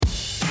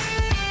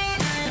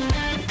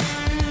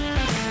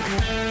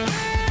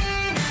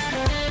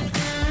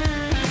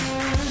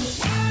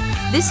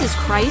This is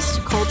Christ,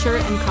 Culture,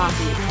 and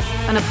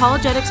Coffee, an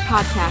apologetics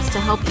podcast to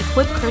help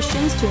equip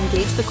Christians to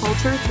engage the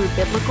culture through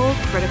biblical,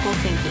 critical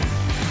thinking.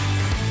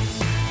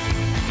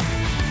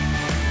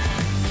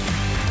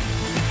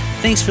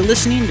 Thanks for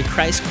listening to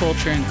Christ,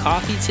 Culture, and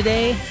Coffee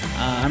today.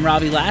 I'm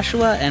Robbie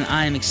Lashua, and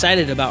I'm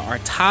excited about our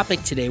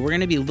topic today. We're going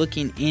to be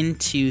looking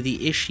into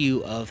the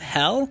issue of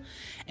hell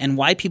and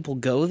why people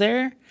go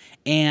there.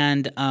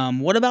 And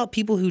what about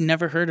people who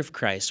never heard of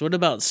Christ? What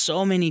about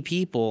so many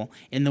people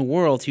in the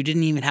world who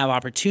didn't even have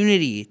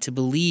opportunity to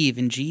believe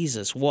in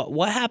Jesus?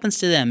 What happens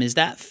to them? Is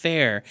that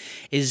fair?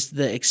 Is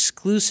the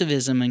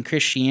exclusivism in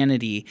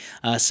Christianity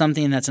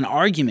something that's an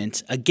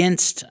argument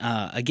against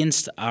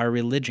our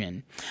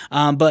religion?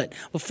 But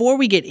before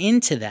we get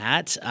into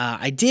that,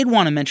 I did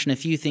want to mention a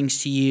few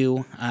things to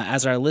you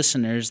as our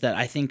listeners that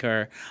I think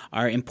are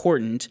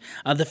important.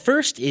 The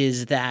first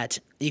is that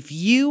if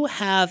you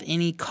have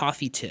any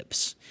coffee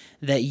tips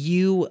that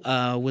you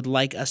would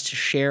like us to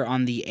share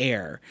on the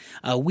air,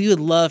 we would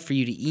love for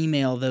you to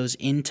email those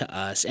into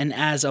us. And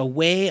as a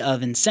way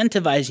of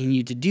incentivizing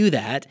you to do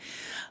that,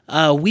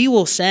 we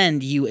will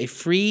send you a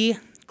free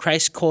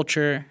Christ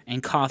Culture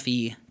and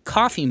Coffee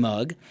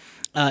mug.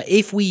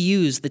 If we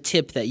use the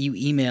tip that you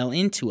email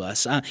into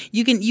us.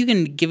 You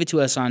can give it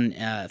to us on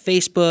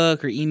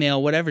Facebook or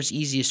email, whatever's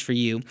easiest for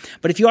you.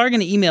 But if you are going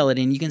to email it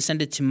in, you can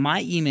send it to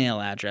my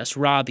email address,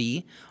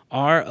 Robbie,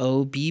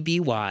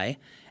 Robby,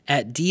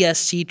 at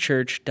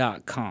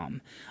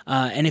dscchurch.com.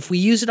 And if we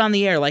use it on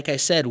the air, like I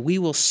said, we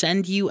will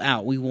send you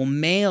out. We will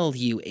mail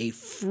you a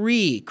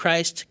free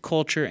Christ,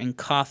 Culture, and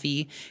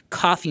Coffee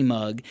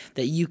mug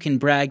that you can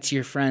brag to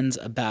your friends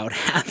about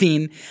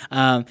having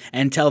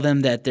and tell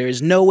them that there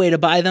is no way to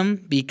buy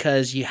them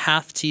because you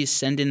have to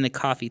send in the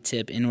coffee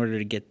tip in order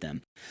to get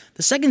them.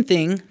 The second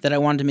thing that I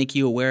wanted to make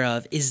you aware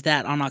of is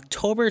that on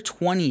October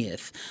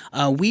 20th,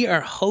 we are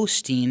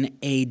hosting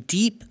a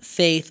Deep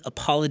Faith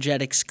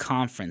Apologetics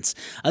Conference.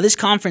 This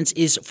conference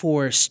is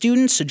for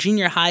students, so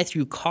junior high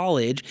through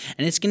college,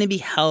 and it's going to be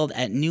held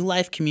at New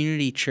Life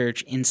Community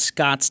Church in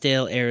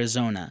Scottsdale,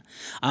 Arizona.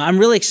 I'm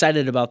really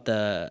excited about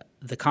the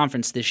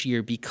conference this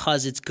year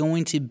because it's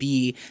going to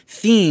be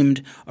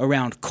themed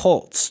around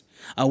cults.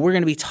 We're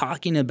going to be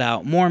talking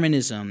about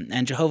Mormonism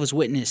and Jehovah's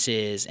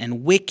Witnesses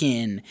and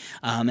Wiccan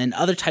and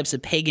other types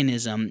of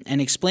paganism and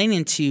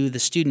explaining to the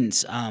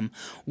students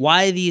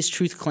why these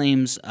truth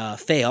claims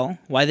fail,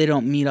 why they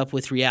don't meet up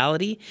with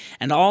reality,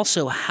 and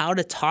also how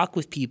to talk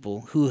with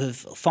people who have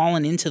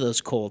fallen into those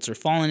cults or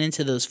fallen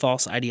into those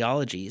false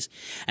ideologies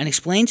and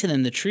explain to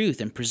them the truth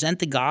and present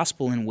the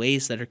gospel in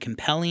ways that are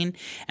compelling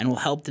and will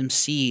help them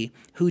see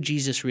who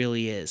Jesus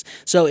really is.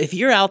 So if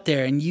you're out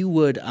there and you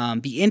would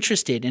be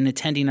interested in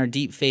attending our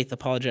Deep Faith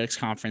Apologetics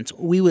Conference,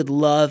 we would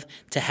love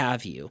to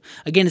have you.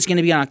 Again, it's going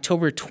to be on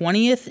October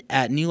 20th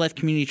at New Life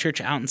Community Church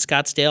out in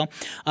Scottsdale.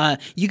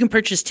 You can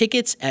purchase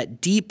tickets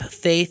at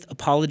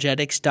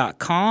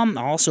deepfaithapologetics.com.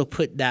 I'll also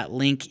put that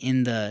link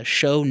in the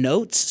show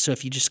notes, so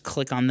if you just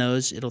click on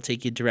those, it'll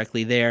take you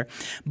directly there.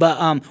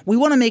 But we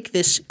want to make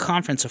this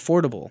conference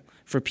affordable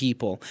for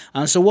people.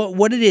 So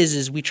what it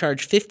is we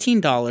charge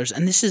 $15,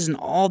 and this is an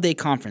all-day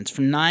conference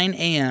from 9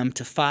 a.m.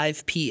 to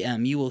 5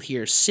 p.m. You will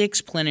hear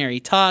 6 plenary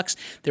talks.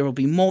 There will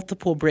be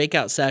multiple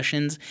breakout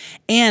sessions,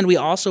 and we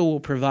also will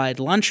provide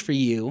lunch for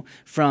you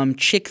from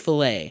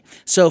Chick-fil-A.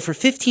 So for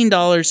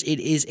 $15, it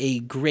is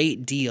a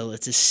great deal.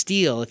 It's a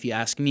steal, if you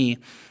ask me,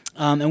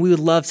 and we would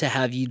love to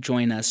have you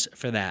join us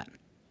for that.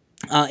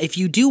 If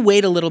you do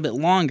wait a little bit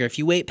longer, if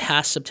you wait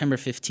past September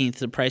 15th,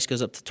 the price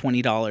goes up to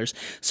 $20.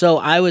 So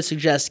I would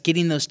suggest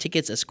getting those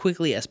tickets as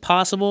quickly as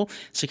possible,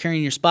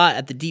 securing your spot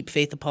at the Deep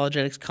Faith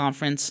Apologetics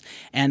Conference,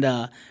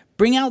 and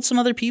bring out some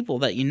other people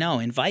that you know.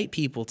 Invite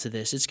people to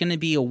this. It's going to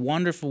be a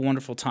wonderful,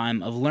 wonderful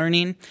time of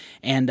learning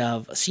and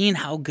of seeing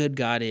how good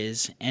God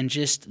is and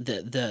just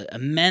the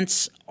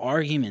immense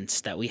arguments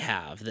that we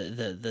have,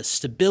 the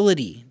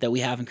stability that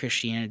we have in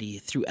Christianity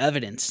through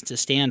evidence to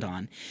stand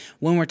on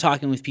when we're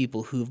talking with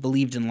people who've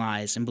believed in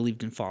lies and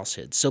believed in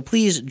falsehoods. So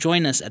please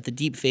join us at the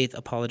Deep Faith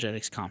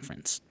Apologetics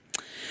Conference.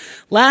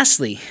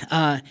 Lastly,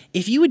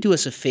 if you would do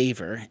us a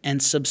favor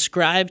and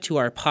subscribe to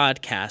our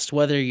podcast,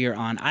 whether you're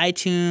on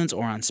iTunes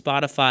or on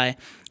Spotify,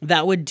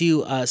 that would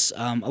do us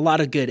a lot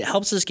of good. It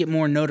helps us get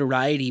more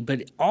notoriety,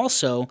 but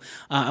also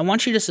I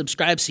want you to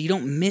subscribe so you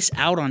don't miss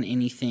out on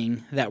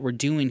anything that we're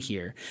doing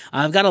here.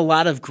 I've got a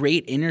lot of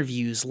great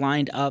interviews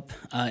lined up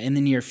in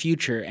the near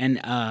future, and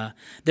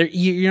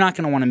you're not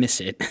going to want to miss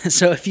it.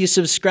 So if you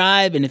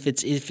subscribe, and if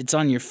it's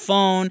on your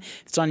phone,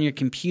 if it's on your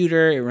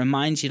computer, it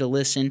reminds you to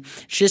listen.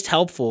 It's just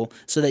helpful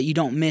so that you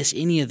don't miss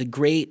any of the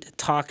great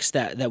talks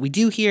that we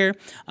do here,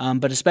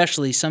 but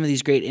especially some of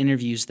these great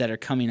interviews that are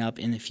coming up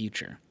in the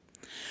future.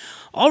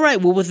 All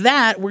right, well, with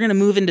that, we're going to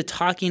move into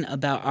talking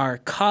about our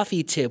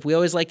coffee tip. We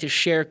always like to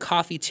share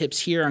coffee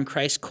tips here on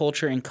Christ,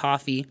 Culture, and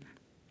Coffee.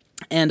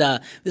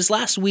 And this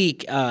last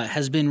week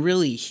has been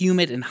really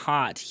humid and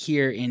hot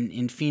here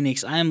in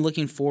Phoenix. I am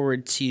looking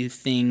forward to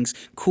things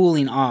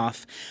cooling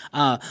off.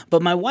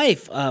 But my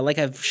wife, like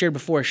I've shared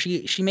before,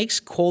 she makes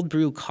cold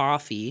brew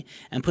coffee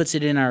and puts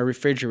it in our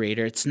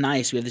refrigerator. It's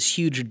nice. We have this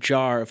huge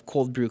jar of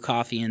cold brew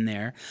coffee in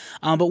there.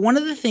 But one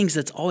of the things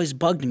that's always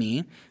bugged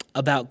me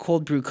about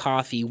cold brew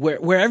coffee,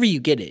 wherever you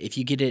get it, if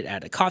you get it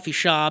at a coffee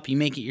shop, you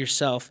make it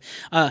yourself,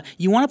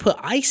 you want to put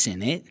ice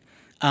in it.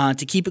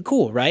 To keep it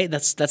cool, right?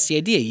 That's the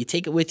idea. You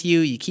take it with you,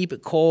 you keep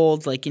it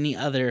cold like any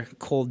other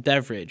cold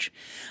beverage.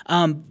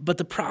 But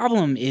the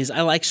problem is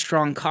I like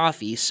strong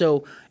coffee,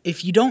 so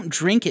if you don't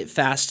drink it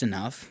fast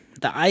enough,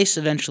 the ice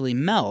eventually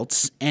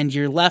melts and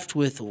you're left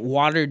with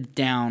watered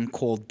down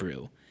cold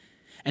brew.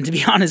 And to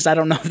be honest, I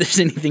don't know if there's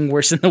anything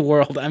worse in the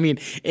world. I mean,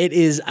 it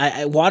is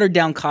watered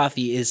down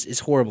coffee is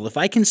horrible. If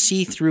I can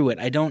see through it,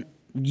 I don't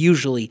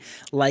usually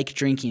like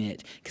drinking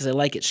it because I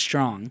like it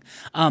strong.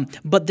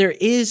 But there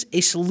is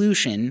a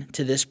solution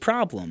to this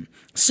problem.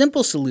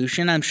 Simple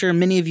solution. I'm sure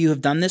many of you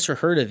have done this or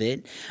heard of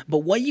it. But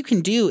what you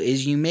can do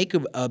is you make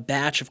a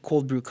batch of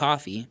cold brew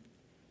coffee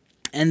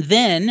and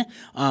then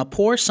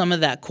pour some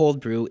of that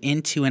cold brew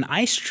into an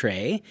ice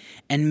tray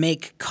and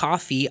make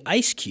coffee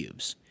ice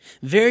cubes.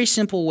 Very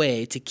simple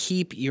way to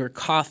keep your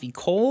coffee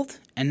cold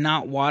and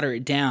not water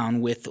it down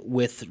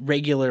with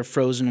regular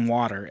frozen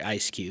water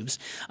ice cubes.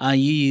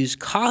 You use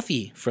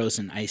coffee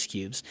frozen ice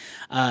cubes.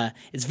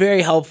 It's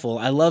very helpful.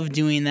 I love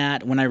doing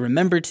that. When I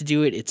remember to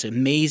do it, it's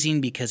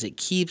amazing because it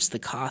keeps the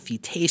coffee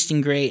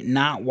tasting great,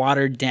 not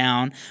watered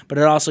down, but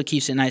it also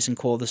keeps it nice and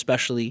cold,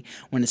 especially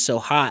when it's so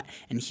hot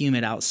and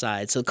humid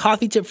outside. So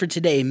coffee tip for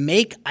today,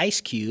 make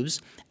ice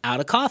cubes out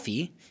of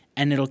coffee,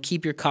 and it'll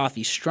keep your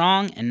coffee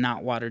strong and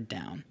not watered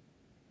down.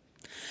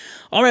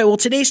 All right, well,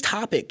 today's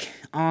topic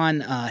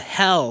on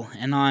hell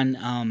and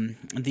on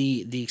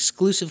the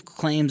exclusive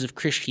claims of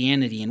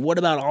Christianity, and what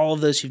about all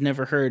of those who've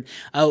never heard?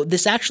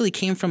 This actually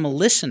came from a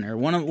listener.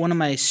 One of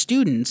my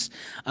students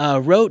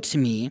wrote to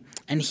me,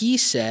 and he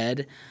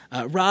said,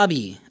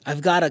 Robbie,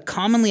 I've got a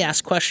commonly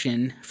asked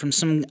question from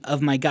some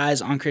of my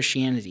guys on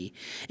Christianity.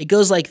 It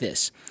goes like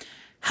this.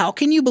 How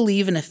can you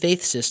believe in a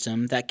faith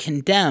system that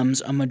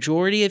condemns a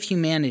majority of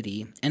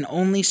humanity and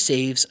only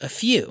saves a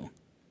few?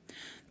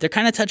 They're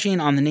kind of touching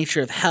on the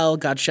nature of hell,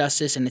 God's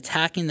justice, and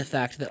attacking the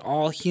fact that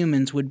all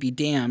humans would be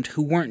damned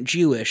who weren't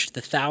Jewish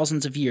the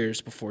thousands of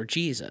years before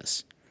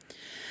Jesus.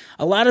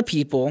 A lot of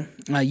people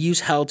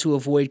use hell to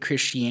avoid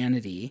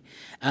Christianity,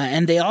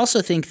 and they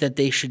also think that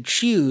they should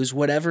choose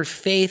whatever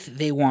faith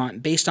they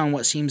want based on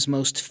what seems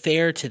most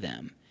fair to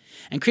them.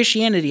 And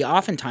Christianity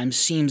oftentimes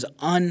seems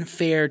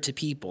unfair to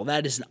people.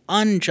 That is an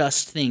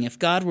unjust thing. If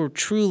God were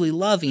truly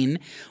loving,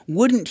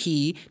 wouldn't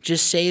he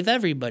just save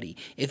everybody?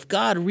 If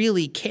God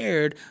really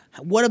cared,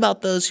 what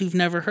about those who've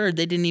never heard?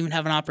 They didn't even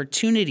have an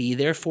opportunity.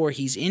 Therefore,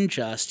 he's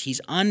unjust, he's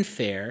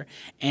unfair,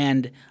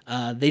 and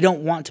they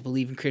don't want to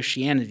believe in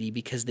Christianity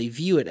because they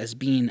view it as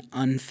being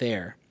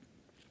unfair.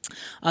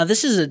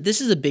 This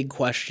is a big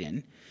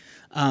question.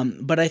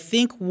 But I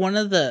think one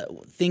of the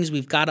things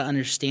we've got to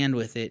understand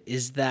with it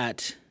is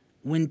that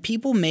when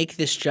people make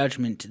this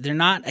judgment, they're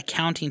not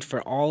accounting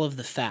for all of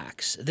the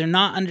facts. They're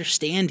not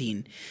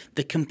understanding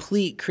the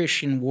complete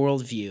Christian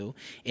worldview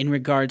in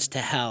regards to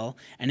hell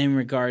and in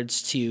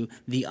regards to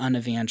the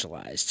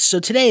unevangelized. So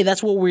today,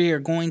 that's what we are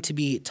going to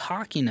be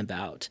talking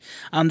about.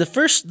 The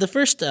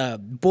first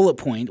bullet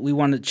point we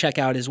want to check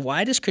out is,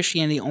 why does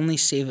Christianity only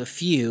save a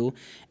few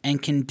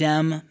and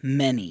condemn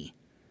many?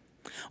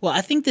 Well,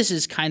 I think this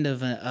is kind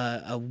of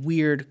a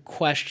weird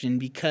question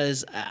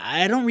because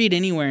I don't read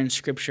anywhere in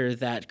Scripture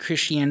that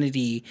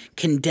Christianity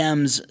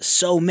condemns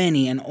so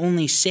many and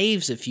only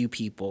saves a few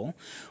people.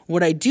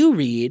 What I do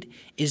read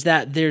is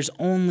that there's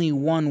only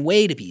one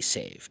way to be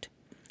saved,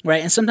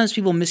 right? And sometimes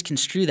people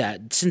misconstrue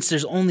that. Since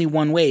there's only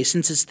one way,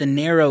 since it's the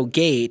narrow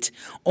gate,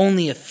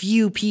 only a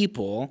few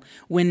people,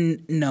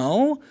 when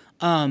no,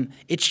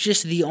 it's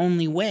just the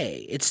only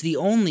way. It's the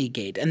only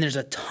gate. And there's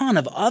a ton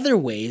of other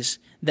ways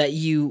that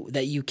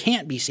you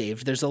can't be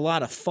saved. There's a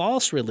lot of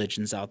false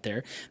religions out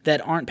there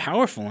that aren't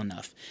powerful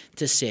enough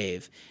to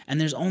save.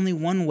 And there's only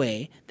one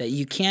way that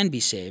you can be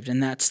saved,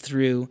 and that's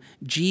through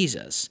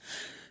Jesus.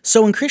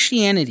 So in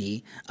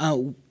Christianity,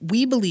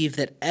 we believe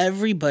that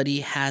everybody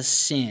has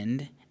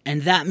sinned,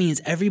 and that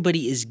means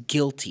everybody is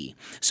guilty.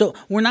 So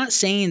we're not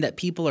saying that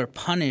people are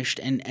punished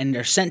and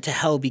are sent to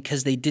hell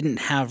because they didn't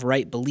have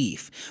right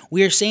belief.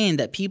 We are saying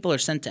that people are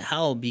sent to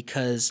hell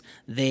because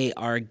they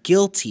are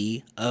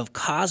guilty of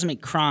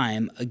cosmic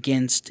crime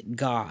against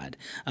God.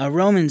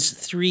 Romans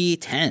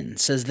 3:10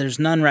 says there's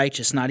none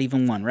righteous, not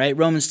even one, right?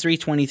 Romans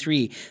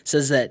 3:23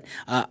 says that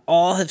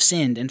all have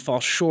sinned and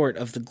fall short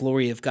of the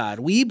glory of God.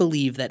 We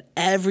believe that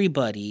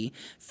everybody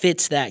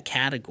fits that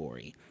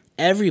category.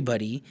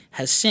 Everybody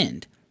has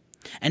sinned.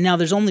 And now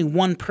there's only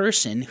one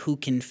person who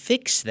can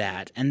fix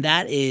that, and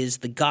that is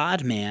the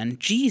God-man,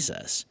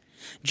 Jesus.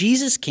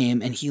 Jesus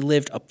came and he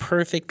lived a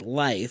perfect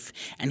life,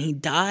 and he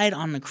died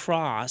on the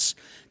cross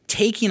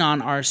taking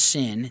on our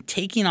sin,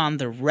 taking on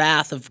the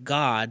wrath of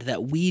God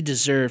that we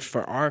deserved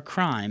for our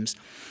crimes,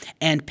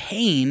 and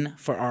paying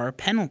for our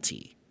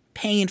penalty,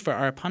 paying for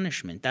our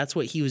punishment. That's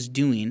what he was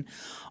doing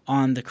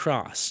on the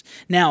cross.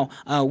 Now,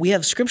 we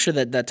have scripture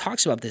that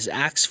talks about this.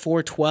 Acts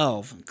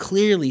 4:12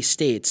 clearly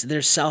states,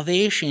 there's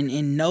salvation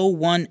in no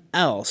one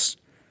else,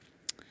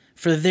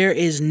 for there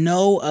is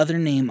no other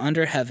name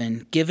under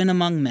heaven given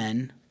among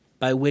men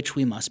by which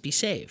we must be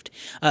saved.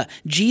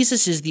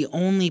 Jesus is the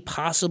only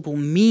possible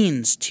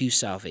means to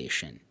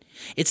salvation.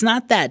 It's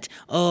not that,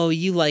 oh,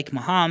 you like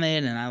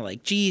Muhammad and I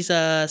like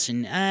Jesus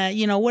and,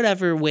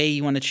 whatever way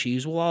you want to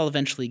choose, we'll all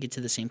eventually get to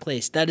the same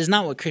place. That is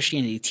not what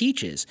Christianity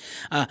teaches.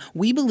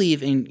 We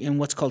believe in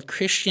what's called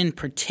Christian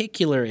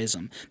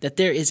particularism, that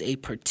there is a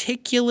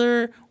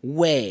particular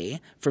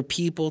way for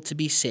people to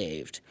be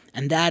saved,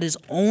 and that is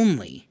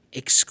only,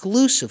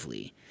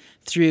 exclusively,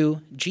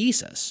 through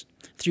Jesus,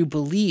 through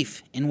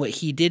belief in what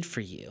he did for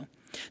you.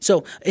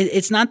 So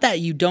it's not that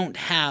you don't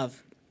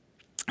have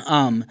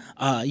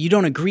you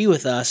don't agree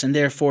with us and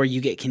therefore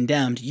you get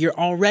condemned. You're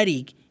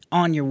already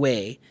on your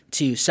way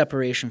to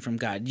separation from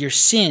God. Your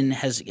sin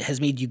has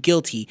made you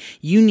guilty.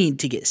 You need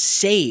to get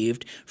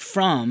saved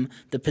from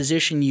the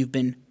position you've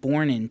been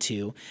born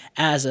into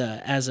as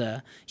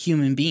a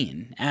human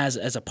being, as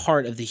a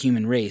part of the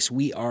human race.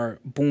 We are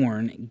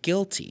born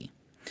guilty.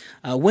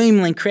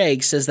 William Lane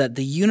Craig says that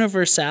the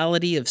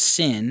universality of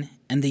sin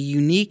and the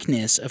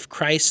uniqueness of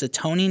Christ's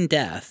atoning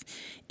death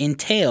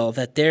entail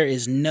that there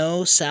is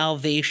no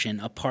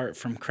salvation apart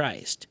from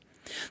Christ.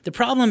 The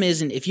problem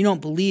isn't if you don't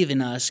believe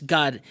in us,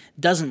 God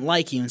doesn't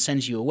like you and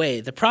sends you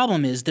away. The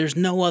problem is there's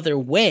no other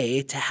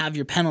way to have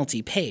your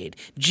penalty paid.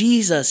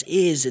 Jesus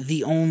is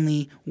the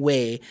only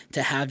way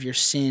to have your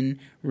sin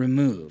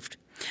removed.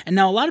 And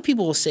now a lot of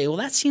people will say, well,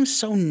 that seems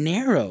so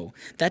narrow.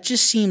 That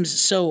just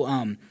seems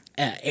so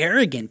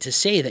arrogant to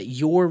say that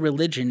your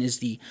religion is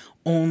the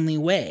only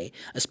way,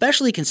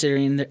 especially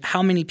considering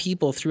how many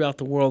people throughout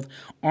the world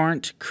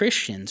aren't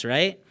Christians,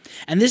 right?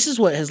 And this is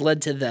what has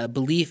led to the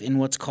belief in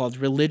what's called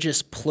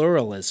religious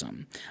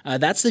pluralism.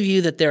 That's the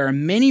view that there are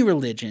many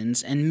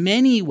religions and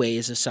many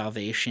ways of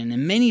salvation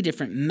and many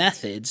different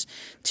methods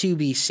to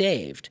be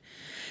saved.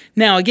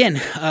 Now, again,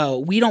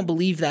 we don't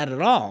believe that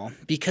at all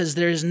because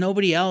there is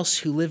nobody else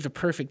who lived a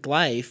perfect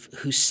life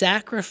who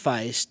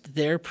sacrificed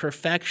their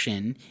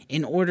perfection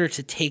in order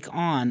to take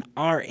on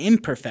our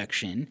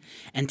imperfection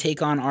and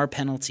take on our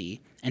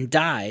penalty and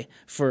die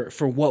for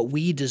what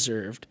we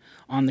deserved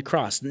on the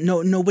cross.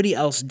 Nobody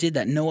else did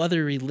that. No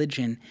other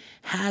religion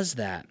has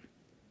that.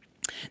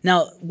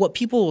 Now, what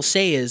people will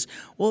say is,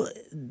 well,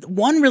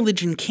 one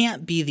religion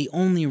can't be the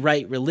only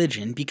right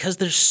religion because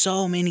there's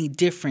so many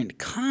different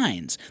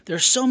kinds.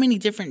 There's so many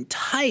different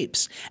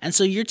types. And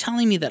so you're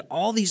telling me that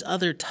all these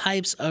other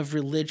types of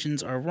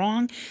religions are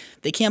wrong?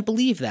 They can't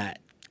believe that.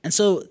 And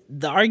so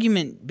the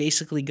argument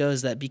basically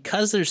goes that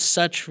because there's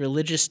such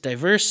religious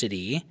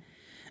diversity,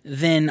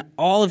 then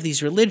all of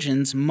these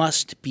religions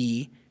must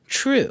be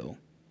true.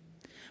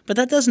 But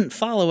that doesn't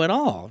follow at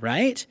all,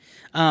 right?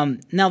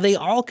 Now, they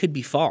all could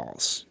be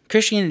false.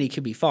 Christianity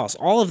could be false.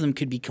 All of them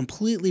could be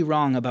completely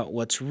wrong about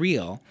what's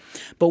real.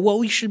 But what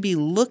we should be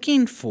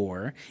looking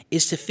for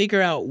is to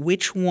figure out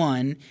which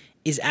one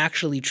is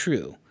actually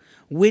true,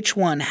 which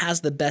one has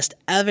the best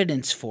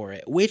evidence for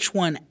it, which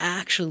one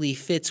actually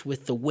fits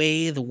with the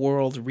way the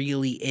world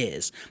really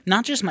is.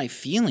 Not just my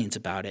feelings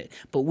about it,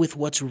 but with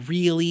what's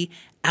really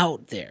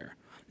out there.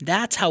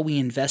 That's how we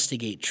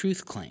investigate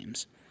truth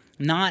claims.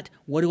 Not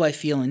what do I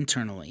feel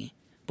internally,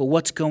 but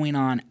what's going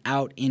on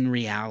out in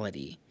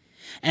reality.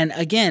 And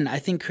again, I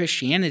think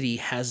Christianity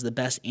has the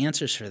best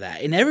answers for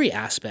that in every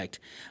aspect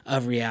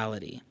of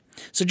reality.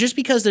 So just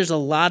because there's a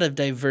lot of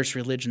diverse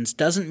religions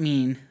doesn't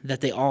mean that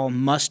they all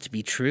must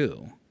be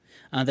true.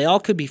 They all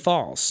could be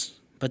false,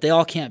 but they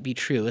all can't be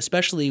true,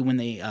 especially when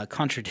they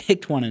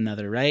contradict one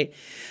another, right?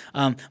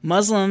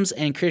 Muslims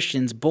and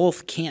Christians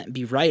both can't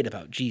be right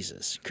about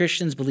Jesus.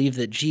 Christians believe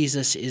that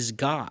Jesus is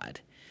God.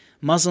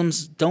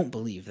 Muslims don't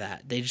believe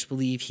that. They just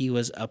believe he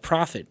was a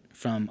prophet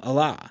from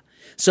Allah.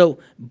 So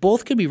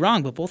both could be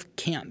wrong, but both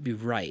can't be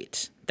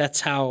right.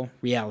 That's how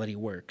reality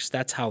works.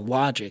 That's how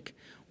logic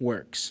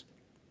works.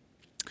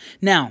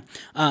 Now,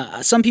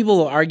 some people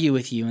will argue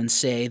with you and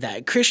say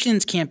that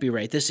Christians can't be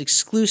right. This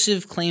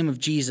exclusive claim of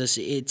Jesus,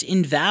 it's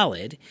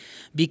invalid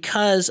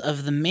because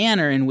of the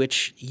manner in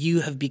which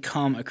you have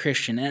become a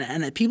Christian.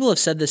 And people have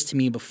said this to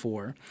me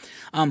before.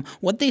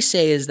 What they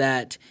say is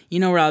that,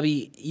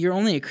 Robbie, you're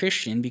only a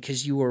Christian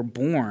because you were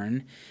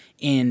born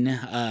in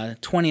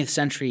 20th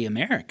century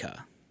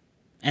America.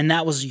 And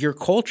that was your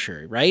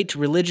culture, right?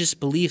 Religious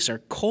beliefs are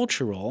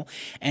cultural,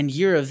 and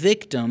you're a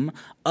victim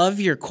of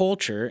your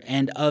culture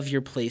and of your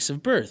place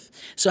of birth.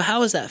 So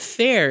how is that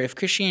fair if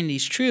Christianity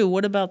is true?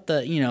 What about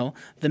the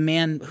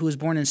man who was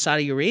born in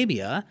Saudi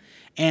Arabia,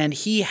 and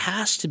he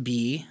has to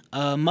be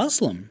a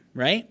Muslim,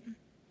 right?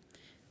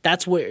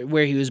 That's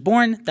where he was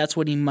born. That's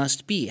what he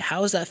must be.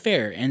 How is that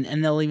fair?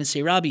 And they'll even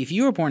say, Robbie, if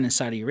you were born in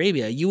Saudi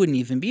Arabia, you wouldn't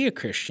even be a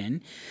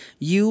Christian.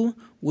 You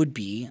would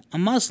be a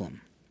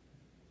Muslim.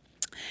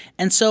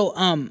 And so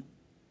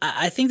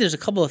I think there's a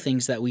couple of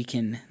things that we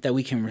can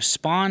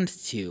respond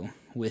to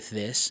with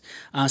this.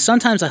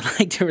 Sometimes I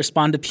like to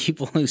respond to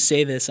people who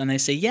say this, and I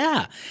say,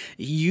 yeah,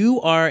 you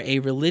are a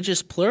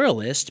religious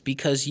pluralist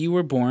because you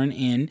were born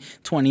in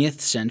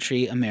 20th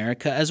century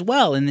America as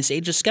well, in this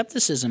age of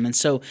skepticism. And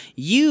so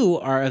you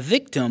are a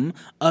victim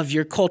of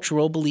your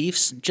cultural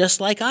beliefs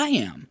just like I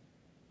am.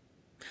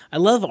 I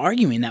love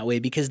arguing that way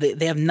because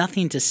they have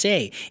nothing to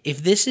say.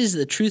 If this is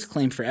the truth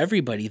claim for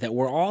everybody, that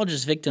we're all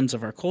just victims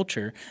of our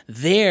culture,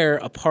 they're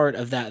a part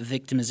of that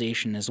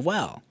victimization as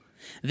well.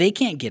 They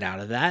can't get out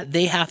of that.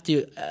 They have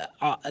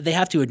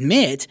to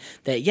admit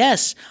that,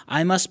 yes,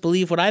 I must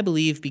believe what I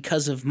believe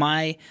because of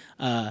my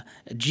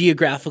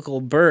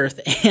geographical birth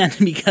and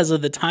because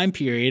of the time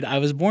period I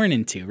was born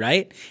into,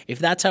 right? If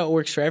that's how it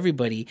works for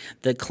everybody,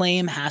 the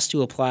claim has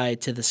to apply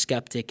to the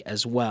skeptic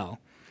as well.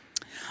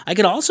 I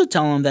could also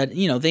tell them that,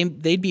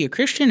 they'd be a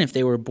Christian if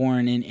they were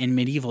born in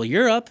medieval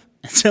Europe.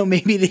 So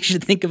maybe they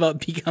should think about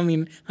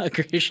becoming a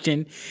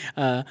Christian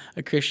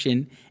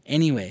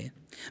anyway.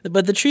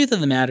 But the truth of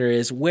the matter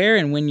is, where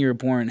and when you're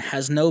born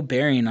has no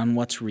bearing on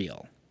what's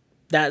real.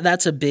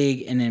 That's a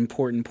big and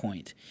important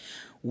point.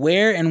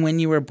 Where and when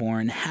you were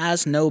born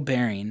has no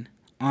bearing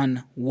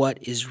on what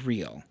is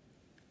real.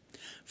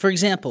 For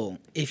example,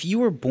 if you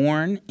were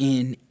born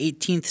in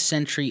 18th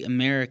century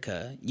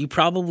America, you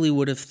probably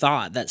would have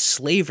thought that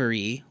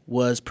slavery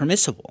was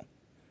permissible,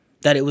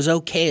 that it was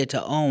okay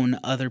to own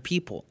other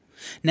people.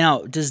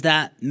 Now, does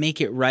that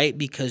make it right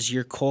because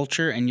your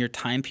culture and your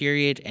time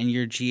period and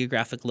your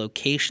geographic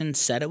location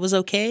said it was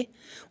okay?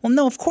 Well,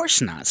 no, of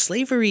course not.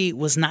 Slavery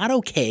was not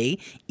okay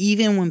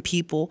even when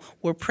people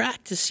were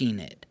practicing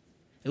it.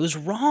 It was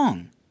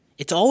wrong.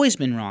 It's always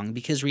been wrong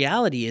because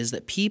reality is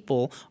that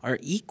people are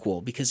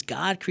equal because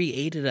God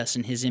created us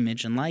in his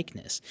image and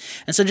likeness.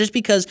 And so just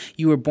because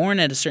you were born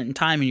at a certain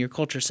time and your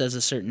culture says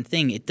a certain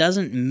thing, it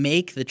doesn't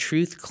make the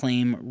truth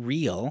claim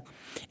real.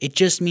 It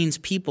just means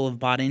people have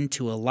bought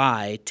into a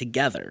lie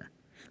together.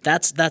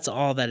 That's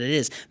all that it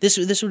is.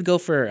 This would go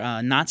for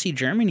Nazi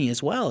Germany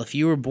as well. If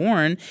you were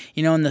born,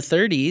 in the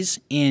 30s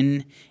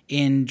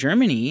in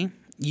Germany,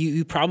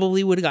 you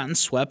probably would have gotten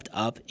swept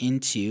up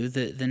into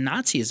the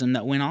Nazism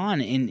that went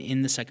on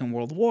in the Second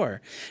World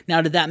War.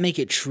 Now, did that make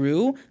it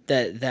true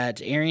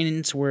that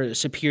Aryans were a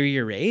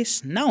superior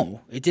race? No,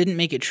 it didn't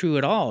make it true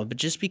at all. But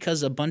just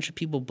because a bunch of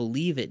people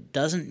believe it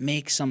doesn't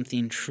make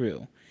something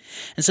true.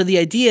 And so the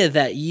idea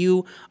that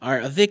you are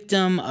a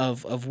victim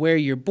of where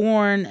you're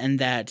born and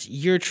that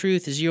your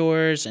truth is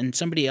yours and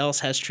somebody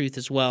else has truth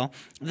as well,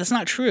 that's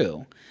not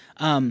true.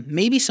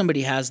 Maybe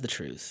somebody has the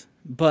truth,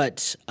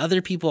 but other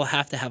people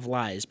have to have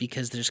lies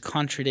because there's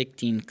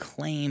contradicting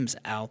claims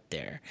out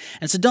there.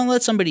 And so don't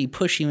let somebody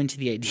push you into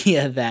the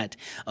idea that,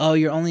 oh,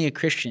 you're only a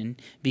Christian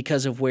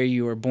because of where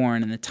you were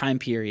born and the time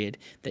period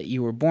that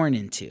you were born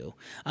into.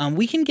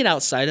 We can get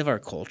outside of our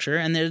culture,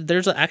 and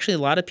there's actually a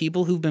lot of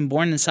people who've been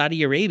born in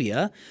Saudi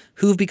Arabia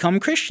who've become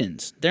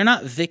Christians. They're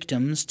not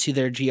victims to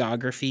their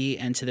geography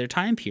and to their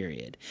time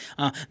period.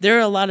 There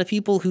are a lot of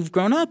people who've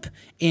grown up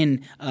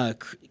in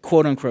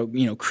quote-unquote,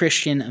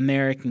 Christian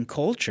American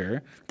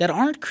culture that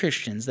aren't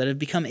Christians, that have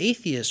become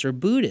atheists or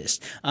Buddhists.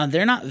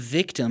 They're not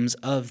victims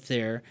of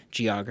their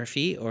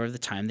geography or of the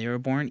time they were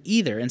born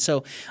either. And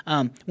so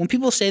when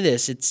people say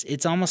this,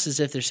 it's almost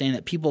as if they're saying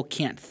that people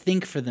can't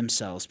think for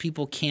themselves.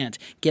 People can't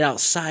get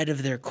outside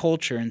of their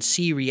culture and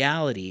see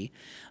reality.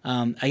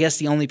 I guess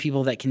the only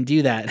people that can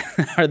do that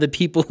are the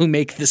people who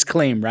make this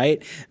claim,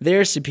 right?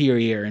 They're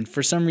superior, and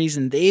for some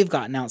reason they've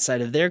gotten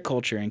outside of their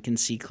culture and can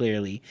see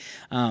clearly.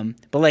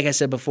 But like I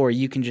said before,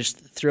 you can just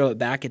throw it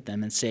back at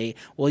them and say,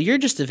 well, you're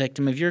just a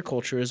victim of your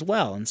culture as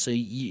well, and so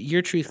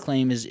your truth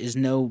claim is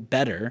no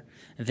better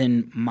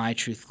than my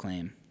truth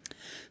claim.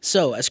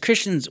 So, as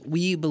Christians,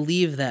 we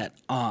believe that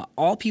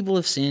all people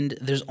have sinned.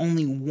 There's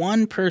only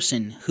one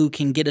person who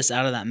can get us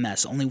out of that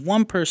mess, only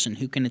one person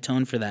who can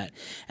atone for that,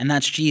 and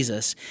that's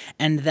Jesus.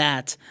 And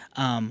that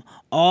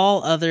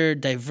all other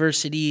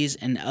diversities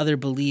and other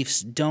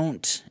beliefs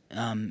don't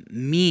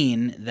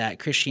mean that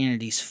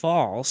Christianity's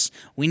false.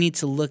 We need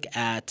to look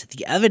at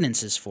the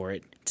evidences for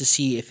it to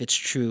see if it's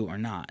true or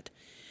not.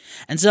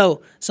 And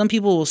so, some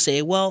people will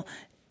say, well,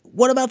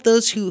 what about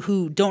those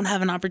who don't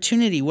have an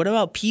opportunity? What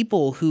about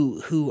people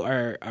who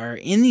are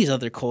in these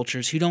other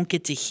cultures who don't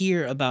get to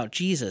hear about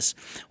Jesus?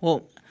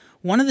 Well,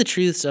 one of the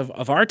truths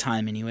of our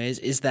time anyways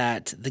is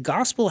that the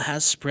gospel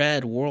has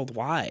spread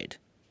worldwide.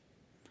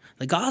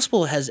 The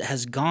gospel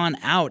has gone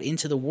out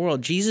into the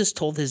world. Jesus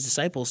told his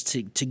disciples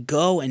to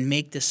go and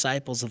make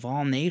disciples of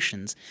all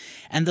nations,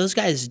 and those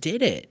guys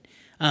did it.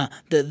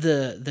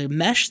 The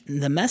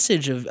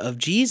message of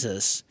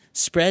Jesus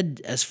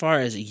spread as far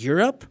as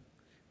Europe,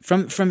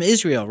 from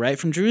Israel, right,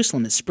 from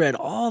Jerusalem. It spread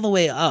all the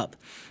way up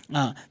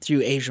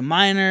through Asia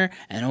Minor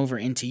and over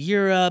into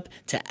Europe,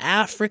 to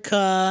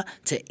Africa,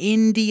 to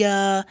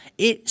India.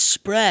 It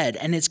spread,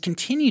 and it's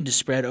continued to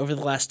spread over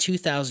the last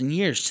 2,000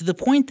 years, to the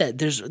point that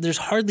there's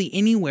hardly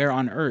anywhere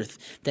on earth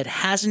that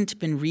hasn't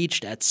been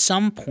reached at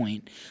some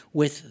point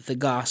with the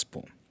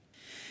gospel.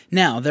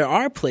 Now, there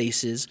are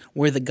places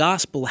where the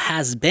gospel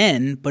has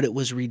been, but it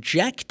was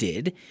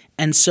rejected.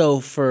 And so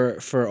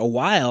for a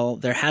while,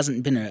 there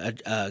hasn't been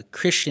a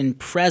Christian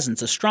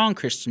presence, a strong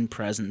Christian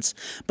presence.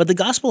 But the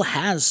gospel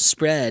has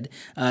spread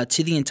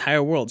to the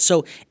entire world.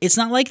 So it's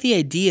not like the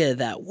idea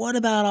that, what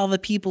about all the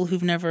people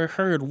who've never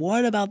heard?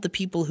 What about the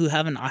people who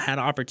haven't had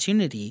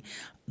opportunity?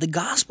 The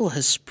gospel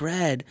has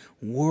spread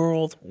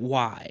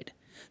worldwide.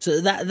 So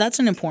that's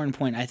an important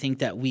point, I think,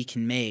 that we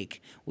can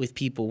make with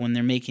people when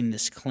they're making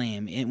this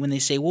claim. And when they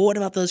say, well, what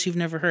about those who've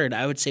never heard?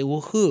 I would say,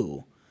 well,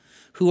 who?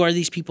 Who are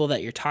these people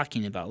that you're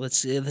talking about?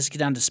 Let's get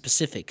down to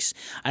specifics.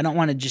 I don't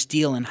want to just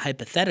deal in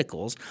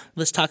hypotheticals.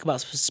 Let's talk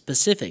about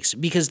specifics.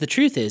 Because the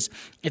truth is,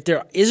 if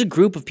there is a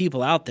group of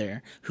people out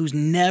there who's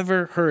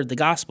never heard the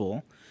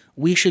gospel,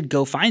 we should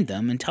go find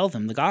them and tell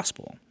them the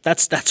gospel.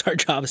 That's our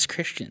job as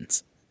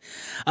Christians.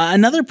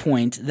 Another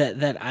point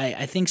that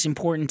I think is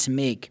important to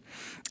make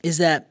is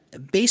that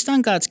based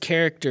on God's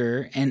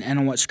character and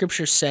on what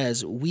Scripture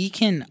says, we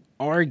can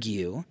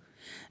argue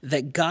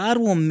that God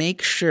will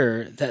make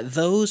sure that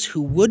those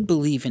who would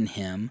believe in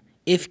him,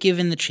 if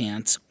given the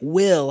chance,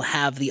 will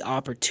have the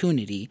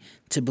opportunity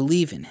to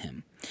believe in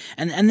him.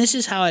 And this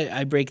is how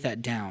I break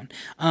that down.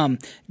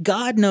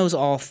 God knows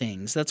all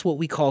things. That's what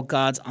we call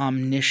God's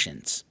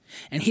omniscience.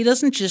 And he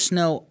doesn't just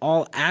know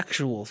all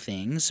actual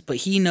things, but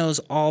he knows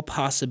all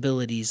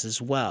possibilities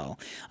as well.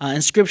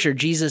 In Scripture,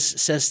 Jesus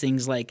says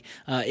things like,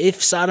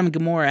 if Sodom and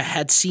Gomorrah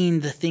had seen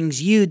the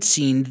things you'd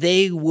seen,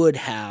 they would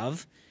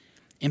have,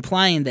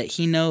 implying that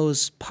he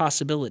knows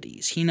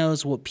possibilities. He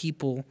knows what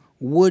people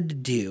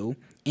would do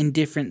in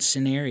different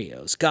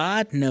scenarios.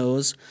 God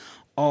knows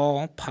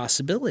all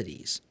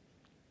possibilities.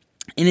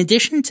 In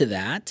addition to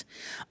that,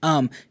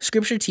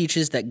 Scripture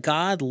teaches that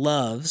God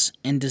loves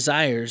and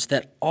desires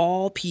that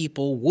all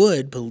people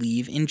would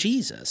believe in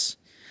Jesus.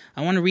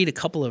 I want to read a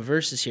couple of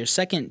verses here.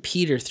 2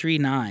 Peter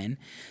 3:9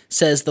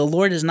 says, "The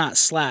Lord is not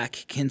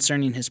slack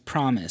concerning his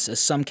promise, as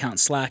some count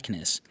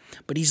slackness,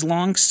 but he's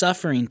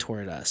long-suffering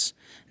toward us,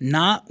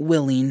 not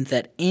willing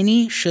that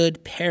any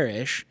should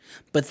perish,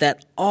 but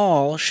that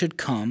all should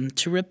come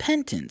to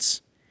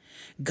repentance."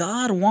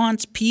 God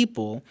wants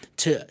people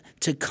to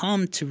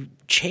come to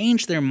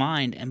change their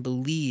mind and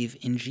believe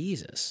in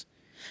Jesus.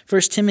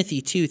 1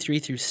 Timothy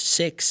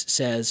 2:3-6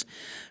 says,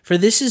 "For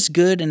this is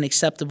good and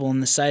acceptable in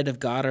the sight of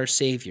God our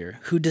Savior,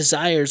 who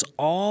desires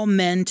all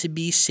men to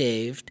be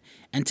saved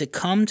and to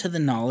come to the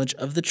knowledge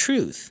of the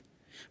truth.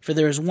 For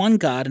there is one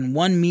God and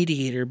one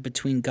mediator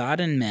between God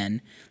and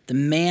men, the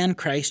man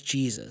Christ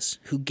Jesus,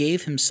 who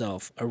gave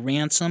himself a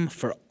ransom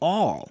for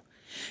all."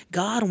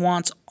 God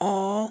wants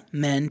all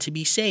men to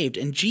be saved,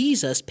 and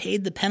Jesus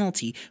paid the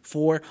penalty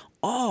for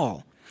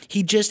all.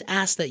 He just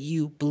asks that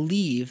you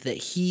believe that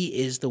he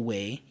is the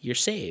way you're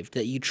saved,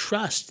 that you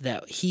trust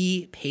that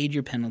he paid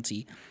your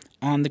penalty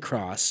on the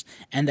cross,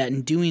 and that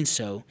in doing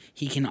so,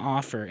 he can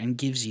offer and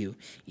gives you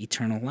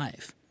eternal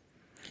life.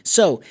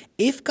 So,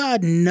 if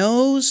God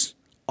knows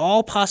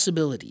all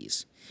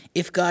possibilities,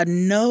 if God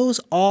knows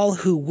all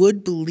who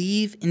would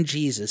believe in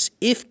Jesus,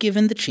 if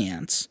given the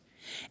chance,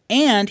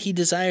 and he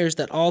desires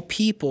that all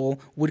people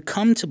would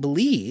come to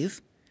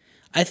believe,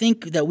 I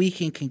think that we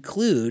can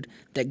conclude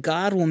that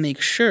God will make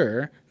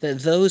sure that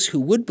those who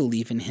would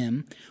believe in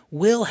him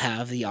will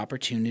have the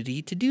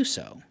opportunity to do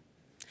so.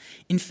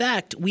 In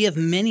fact, we have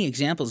many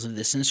examples of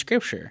this in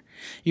Scripture.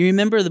 You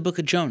remember the book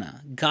of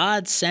Jonah.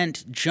 God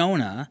sent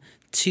Jonah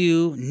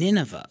to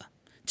Nineveh,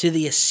 to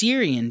the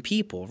Assyrian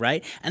people,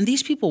 right? And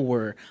these people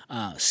were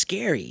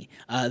scary.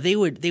 They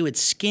would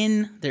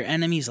skin their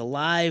enemies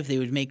alive. They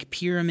would make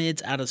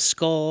pyramids out of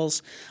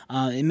skulls.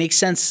 It makes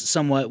sense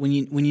somewhat when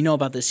you know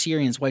about the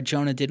Assyrians why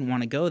Jonah didn't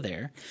want to go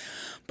there.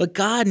 But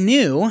God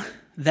knew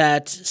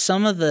that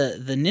some of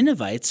the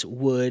Ninevites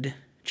would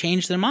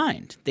change their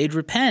mind. They'd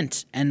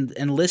repent and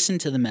listen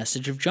to the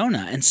message of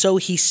Jonah. And so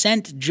he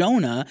sent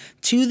Jonah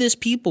to this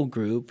people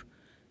group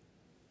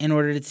in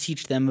order to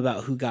teach them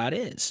about who God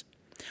is.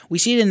 We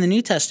see it in the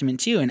New Testament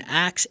too, in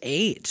Acts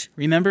 8.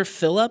 Remember,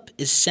 Philip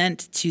is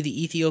sent to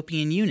the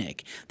Ethiopian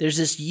eunuch. There's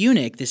this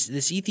eunuch,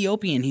 this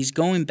Ethiopian, he's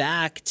going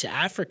back to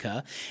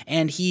Africa,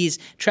 and he's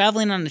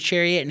traveling on a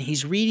chariot, and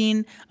he's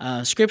reading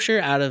scripture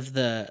out of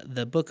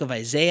the book of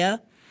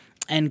Isaiah,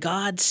 and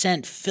God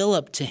sent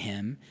Philip to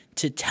him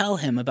to tell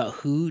him about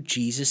who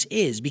Jesus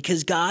is,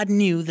 because God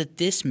knew that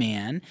this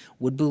man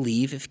would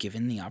believe if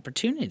given the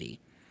opportunity.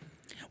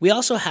 We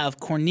also have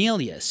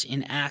Cornelius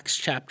in Acts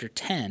chapter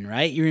 10,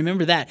 right? You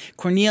remember that.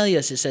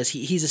 Cornelius, it says,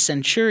 he's a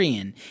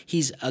centurion.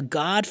 He's a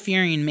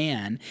God-fearing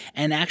man.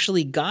 And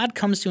actually, God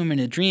comes to him in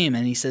a dream,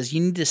 and he says,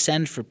 you need to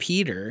send for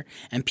Peter,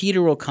 and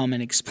Peter will come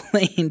and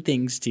explain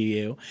things to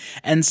you.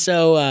 And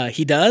so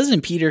he does,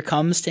 and Peter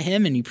comes to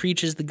him, and he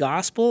preaches the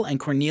gospel, and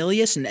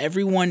Cornelius and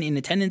everyone in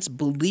attendance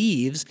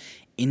believes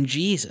in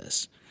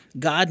Jesus.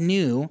 God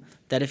knew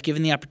that if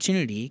given the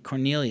opportunity,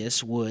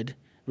 Cornelius would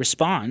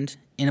respond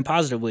in a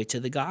positive way to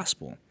the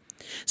gospel.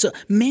 So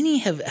many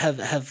have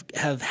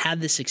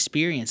had this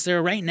experience. There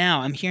are right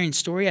now, I'm hearing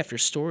story after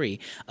story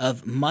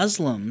of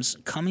Muslims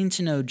coming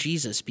to know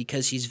Jesus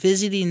because he's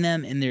visiting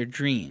them in their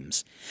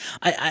dreams.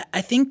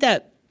 I think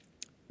that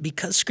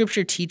because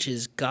Scripture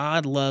teaches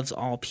God loves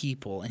all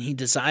people and he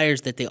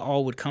desires that they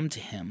all would come to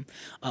him,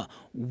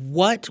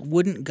 what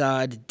wouldn't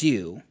God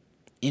do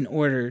in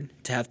order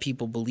to have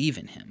people believe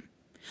in him?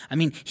 I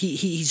mean,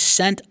 he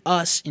sent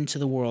us into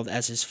the world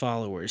as his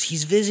followers.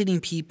 He's visiting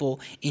people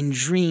in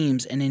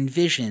dreams and in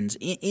visions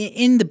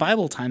in the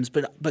Bible times,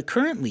 but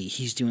currently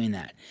he's doing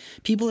that.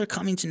 People are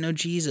coming to know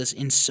Jesus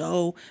in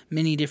so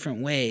many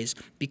different ways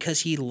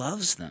because he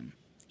loves them.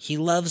 He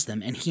loves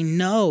them, and he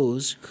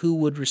knows who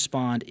would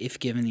respond if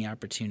given the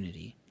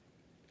opportunity.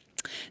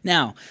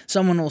 Now,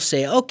 someone will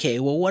say, okay,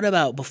 well, what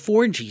about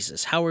before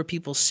Jesus? How were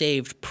people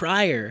saved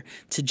prior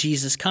to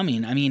Jesus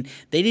coming? I mean,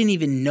 they didn't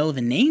even know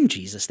the name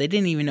Jesus. They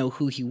didn't even know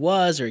who he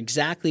was or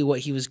exactly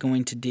what he was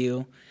going to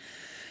do.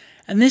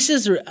 And this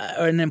is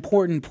an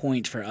important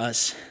point for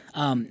us.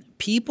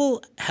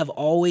 People have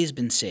always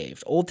been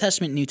saved. Old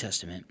Testament, New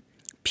Testament.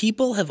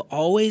 People have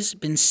always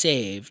been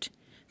saved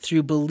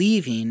through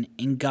believing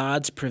in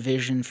God's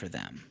provision for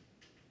them.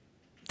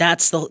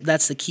 That's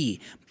the key.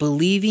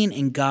 Believing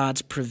in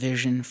God's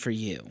provision for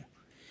you.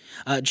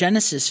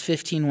 Genesis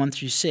 15,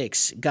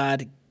 1-6,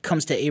 God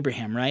comes to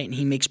Abraham, right? And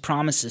he makes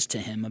promises to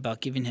him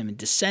about giving him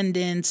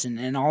descendants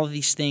and all of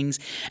these things.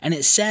 And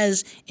it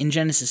says in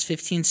Genesis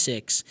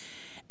 15:6,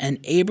 and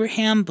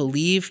Abraham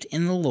believed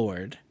in the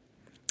Lord,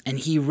 and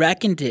he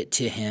reckoned it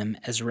to him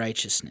as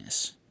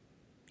righteousness.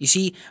 You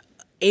see,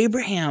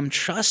 Abraham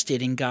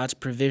trusted in God's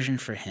provision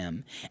for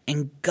him,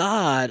 and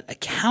God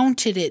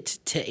accounted it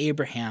to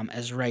Abraham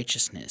as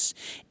righteousness.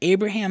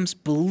 Abraham's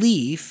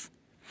belief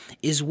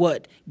is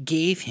what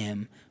gave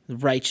him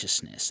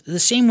righteousness. The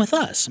same with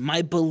us.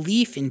 My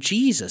belief in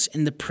Jesus,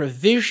 in the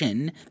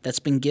provision that's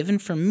been given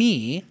for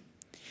me,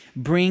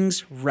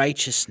 brings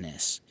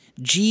righteousness.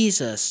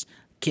 Jesus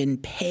can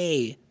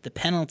pay the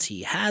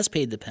penalty, has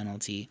paid the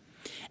penalty,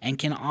 and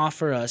can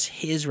offer us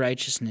his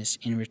righteousness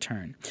in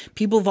return.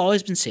 People have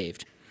always been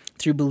saved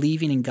through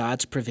believing in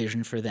God's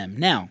provision for them.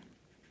 Now,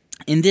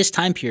 in this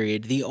time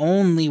period, the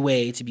only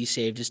way to be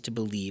saved is to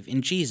believe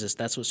in Jesus.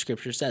 That's what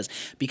Scripture says.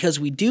 Because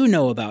we do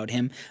know about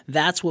him,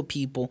 that's what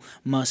people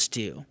must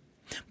do.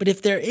 But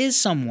if there is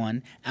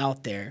someone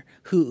out there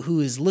who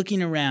is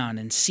looking around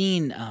and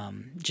seeing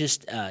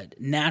just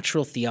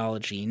natural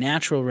theology,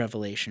 natural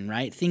revelation,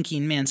 right?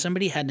 Thinking, man,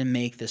 somebody had to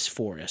make this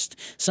forest.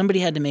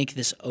 Somebody had to make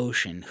this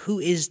ocean. Who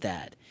is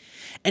that?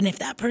 And if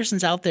that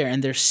person's out there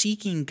and they're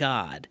seeking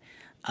God,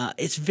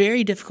 it's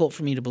very difficult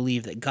for me to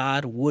believe that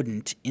God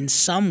wouldn't in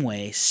some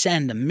way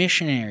send a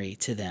missionary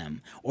to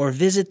them or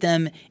visit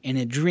them in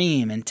a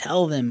dream and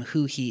tell them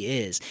who he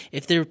is.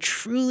 If they're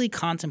truly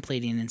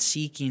contemplating and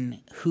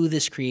seeking who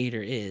this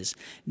Creator is,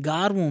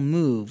 God will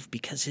move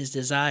because his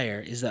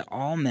desire is that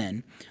all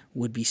men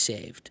would be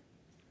saved.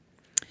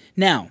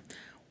 Now,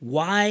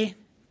 why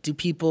do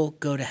people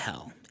go to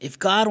hell? If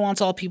God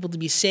wants all people to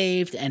be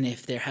saved and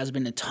if there has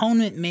been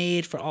atonement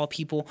made for all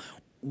people,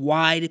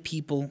 why do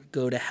people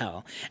go to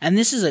hell? And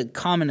this is a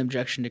common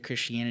objection to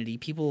Christianity.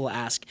 People will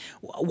ask,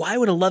 why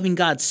would a loving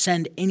God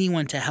send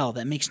anyone to hell?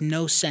 That makes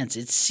no sense.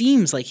 It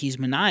seems like he's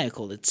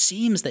maniacal. It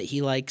seems that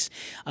he likes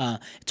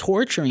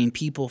torturing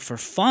people for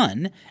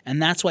fun,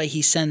 and that's why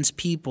he sends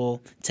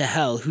people to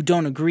hell who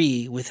don't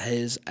agree with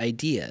his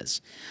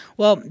ideas.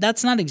 Well,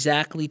 that's not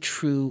exactly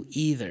true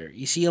either.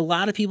 You see, a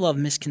lot of people have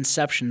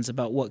misconceptions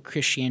about what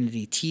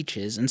Christianity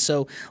teaches, and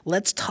so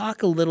let's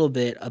talk a little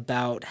bit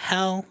about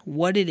hell,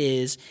 what it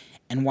is,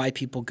 and why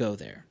people go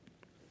there.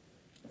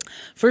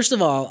 First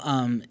of all,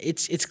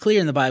 it's clear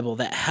in the Bible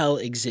that hell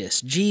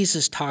exists.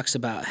 Jesus talks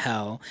about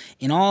hell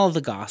in all of the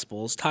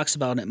Gospels, talks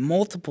about it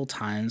multiple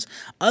times.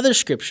 Other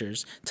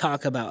scriptures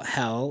talk about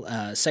hell,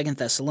 2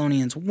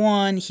 Thessalonians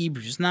 1,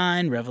 Hebrews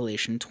 9,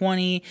 Revelation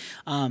 20.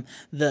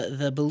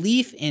 The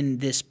belief in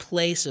this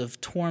place of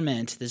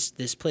torment,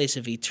 this place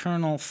of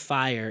eternal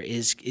fire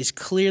is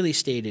clearly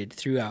stated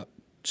throughout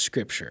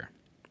Scripture.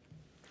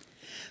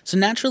 So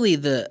naturally,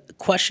 the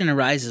question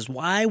arises,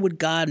 why would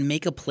God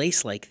make a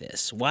place like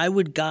this? Why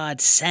would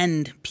God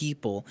send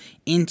people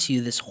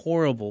into this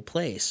horrible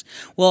place?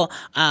 Well,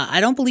 I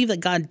don't believe that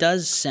God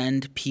does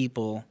send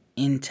people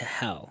into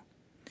hell.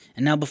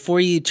 And now before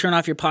you turn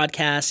off your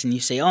podcast and you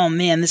say, oh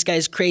man, this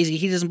guy's crazy,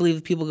 he doesn't believe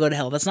that people go to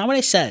hell. That's not what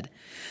I said.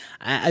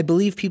 I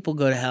believe people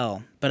go to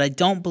hell, but I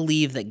don't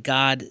believe that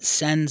God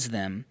sends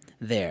them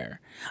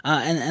there.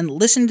 And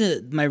listen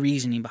to my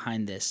reasoning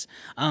behind this.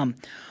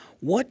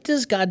 What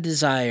does God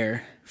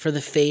desire for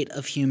the fate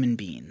of human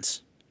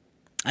beings?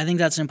 I think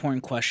that's an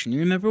important question. You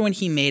remember when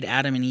he made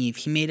Adam and Eve,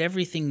 he made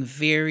everything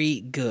very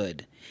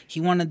good.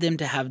 He wanted them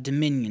to have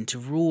dominion, to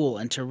rule,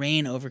 and to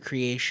reign over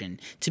creation,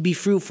 to be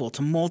fruitful,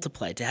 to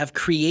multiply, to have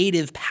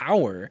creative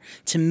power,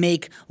 to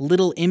make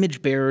little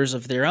image bearers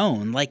of their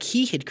own, like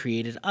he had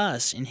created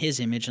us in his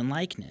image and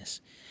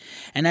likeness.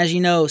 And as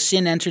you know,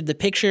 sin entered the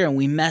picture and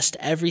we messed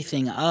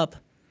everything up.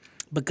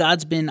 But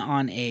God's been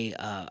on a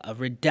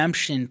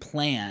redemption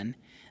plan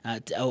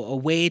a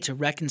way to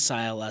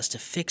reconcile us, to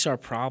fix our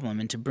problem,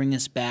 and to bring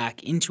us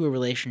back into a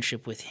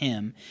relationship with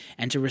him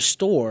and to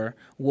restore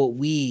what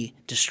we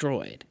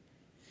destroyed.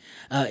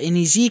 In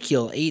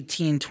Ezekiel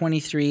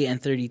 18:23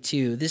 and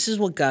 32, this is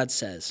what God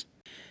says.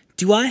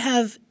 "Do I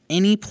have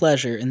any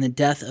pleasure in the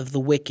death of the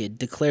wicked,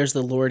 declares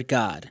the Lord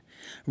God,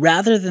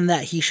 rather than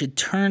that he should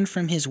turn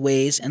from his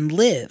ways and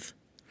live?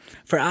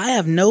 For I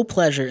have no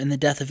pleasure in the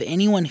death of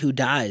anyone who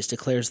dies,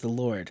 declares the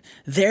Lord.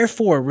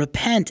 Therefore,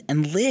 repent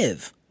and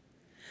live."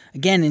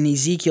 Again, in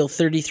Ezekiel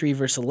 33,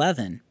 verse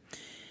 11,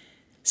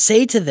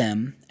 "Say to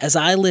them, as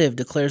I live,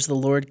 declares the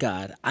Lord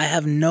God, I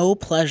have no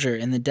pleasure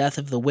in the death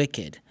of the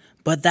wicked,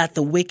 but that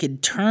the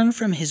wicked turn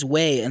from his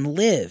way and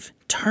live.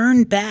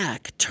 Turn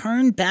back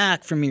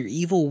from your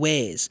evil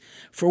ways,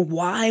 for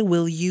why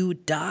will you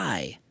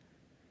die?"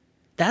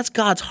 That's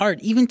God's heart,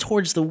 even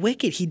towards the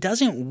wicked. He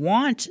doesn't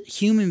want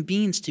human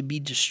beings to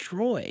be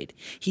destroyed.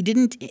 He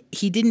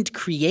didn't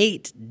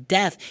create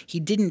death.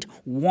 He didn't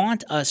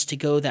want us to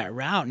go that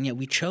route, and yet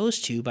we chose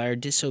to by our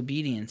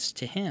disobedience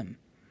to him.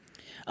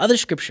 Other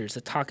scriptures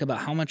that talk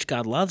about how much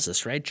God loves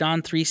us, right?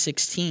 John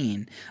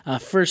 3:16,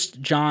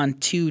 1 John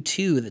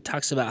 2:2, that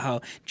talks about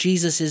how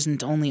Jesus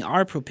isn't only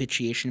our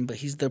propitiation, but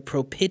he's the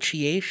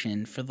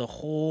propitiation for the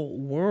whole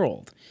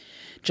world.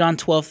 John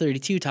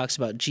 12:32 talks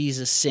about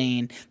Jesus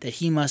saying that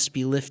he must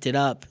be lifted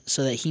up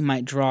so that he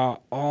might draw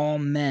all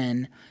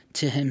men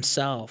to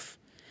himself.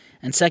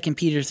 And 2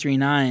 Peter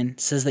 3:9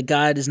 says that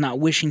God is not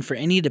wishing for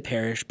any to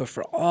perish, but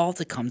for all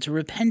to come to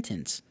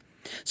repentance.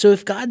 So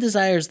if God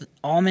desires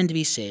all men to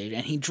be saved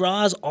and he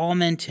draws all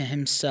men to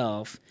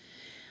himself,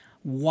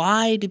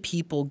 why do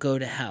people go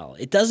to hell?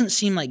 It doesn't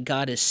seem like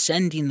God is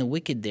sending the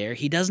wicked there.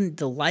 He doesn't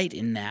delight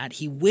in that.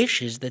 He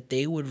wishes that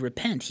they would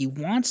repent. He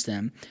wants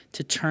them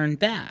to turn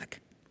back.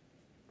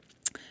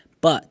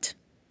 But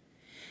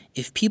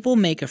if people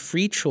make a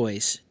free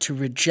choice to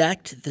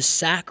reject the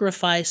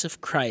sacrifice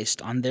of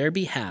Christ on their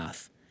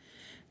behalf,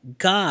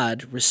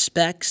 God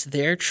respects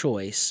their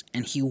choice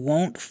and he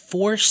won't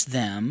force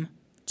them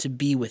to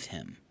be with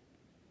him.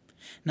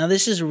 Now,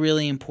 this is a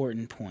really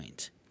important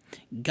point.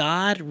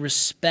 God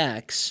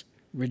respects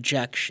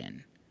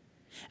rejection.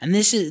 And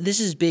this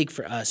is big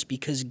for us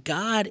because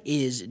God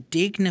is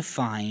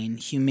dignifying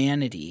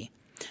humanity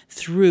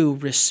through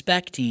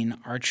respecting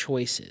our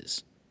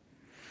choices.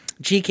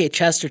 G.K.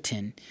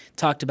 Chesterton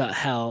talked about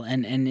hell,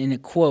 and in a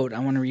quote I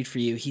want to read for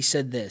you, he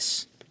said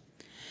this: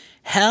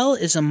 "Hell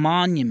is a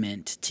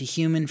monument to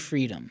human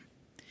freedom,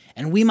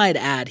 and we might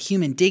add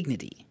human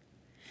dignity.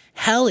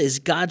 Hell is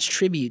God's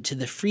tribute to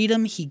the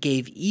freedom he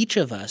gave each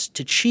of us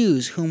to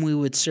choose whom we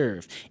would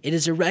serve. It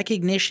is a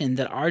recognition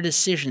that our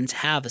decisions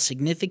have a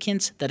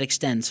significance that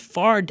extends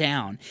far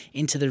down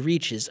into the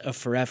reaches of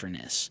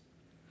foreverness."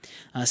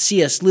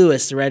 C.S.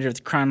 Lewis, the writer of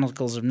the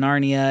Chronicles of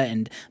Narnia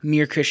and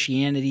Mere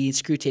Christianity,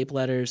 Screwtape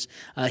Letters,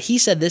 he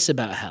said this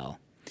about hell.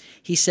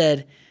 He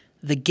said,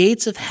 "The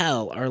gates of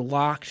hell are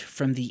locked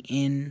from the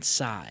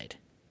inside."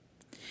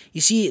 You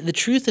see, the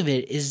truth of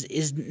it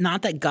is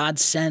not that God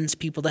sends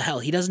people to hell.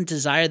 He doesn't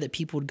desire that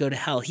people would go to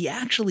hell. He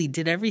actually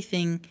did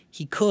everything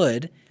he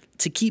could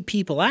to keep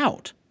people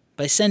out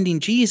by sending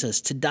Jesus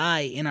to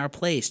die in our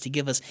place, to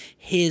give us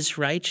his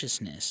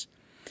righteousness.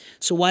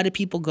 So why do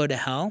people go to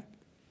hell?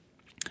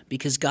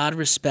 Because God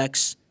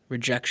respects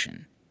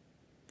rejection.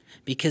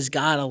 Because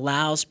God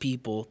allows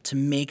people to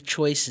make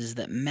choices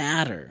that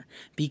matter.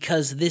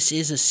 Because this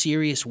is a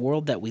serious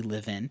world that we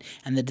live in,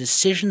 and the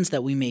decisions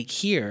that we make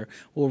here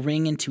will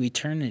ring into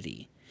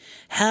eternity.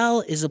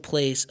 Hell is a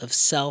place of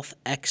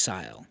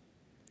self-exile.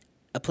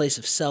 A place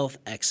of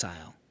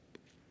self-exile.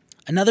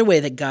 Another way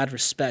that God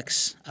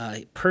respects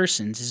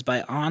persons is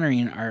by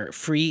honoring our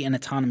free and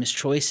autonomous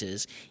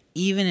choices,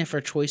 even if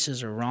our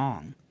choices are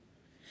wrong.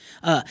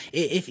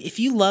 If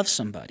you love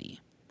somebody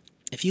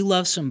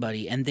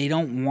and they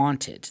don't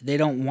want it, they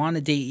don't want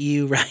to date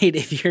you, right?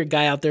 If you're a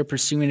guy out there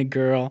pursuing a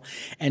girl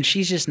and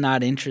she's just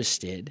not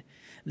interested,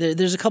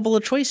 there's a couple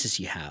of choices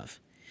you have.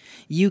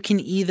 You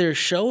can either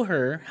show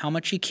her how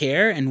much you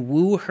care and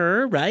woo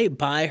her, right?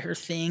 Buy her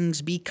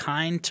things, be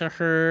kind to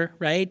her,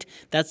 right?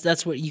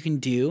 That's what you can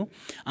do.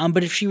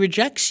 But if she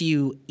rejects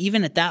you,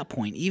 even at that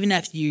point, even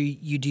after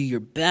you do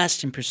your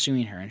best in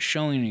pursuing her and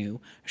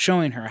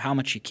showing her how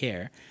much you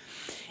care,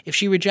 if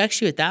she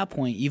rejects you at that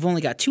point, you've only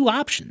got two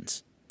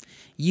options.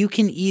 You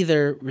can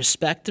either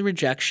respect the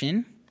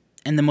rejection,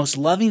 and the most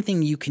loving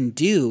thing you can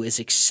do is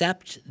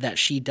accept that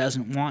she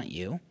doesn't want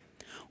you,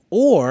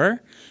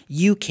 or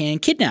you can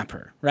kidnap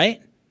her,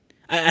 right?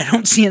 I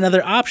don't see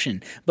another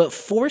option. But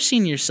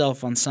forcing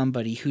yourself on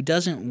somebody who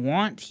doesn't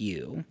want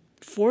you,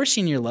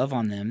 forcing your love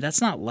on them,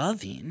 that's not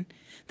loving.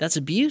 That's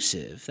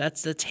abusive.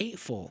 That's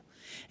hateful.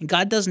 And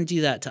God doesn't do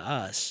that to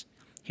us.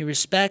 He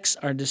respects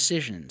our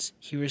decisions.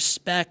 He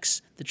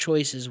respects the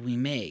choices we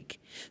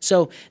make.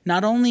 So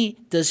not only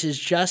does his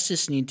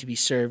justice need to be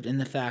served in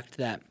the fact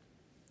that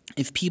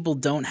if people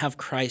don't have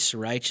Christ's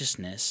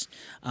righteousness,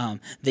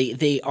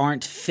 they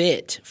aren't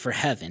fit for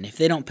heaven. If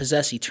they don't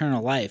possess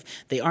eternal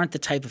life, they aren't the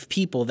type of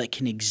people that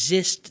can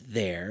exist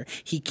there.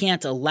 He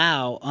can't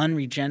allow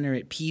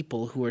unregenerate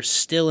people who are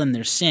still in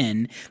their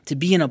sin to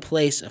be in a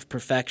place of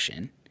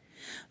perfection.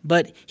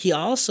 But he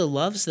also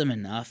loves them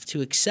enough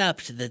to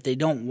accept that they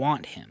don't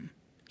want him.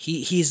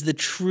 He's the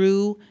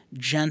true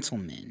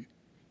gentleman.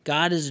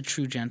 God is a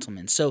true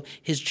gentleman. So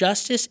his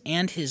justice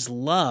and his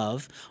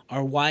love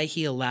are why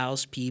he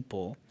allows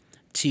people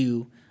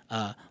to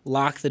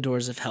lock the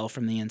doors of hell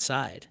from the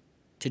inside,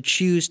 to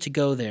choose to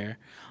go there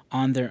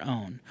on their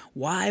own.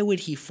 Why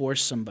would he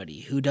force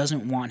somebody who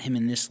doesn't want him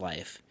in this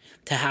life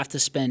to have to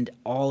spend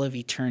all of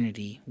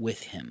eternity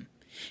with him?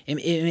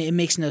 It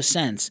makes no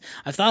sense.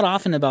 I've thought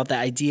often about the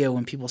idea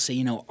when people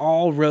say,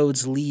 all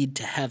roads lead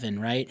to heaven,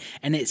 right?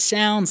 And it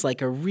sounds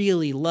like a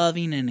really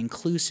loving and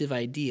inclusive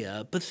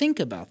idea, but think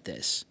about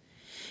this.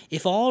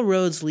 If all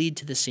roads lead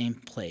to the same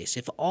place,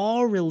 if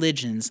all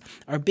religions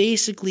are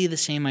basically the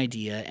same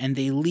idea and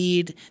they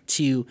lead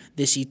to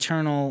this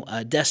eternal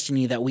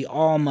destiny that we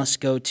all must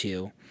go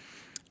to,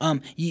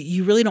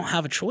 you really don't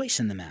have a choice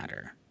in the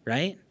matter,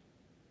 right?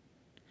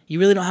 You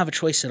really don't have a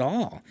choice at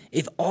all.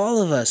 If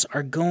all of us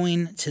are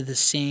going to the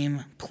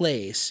same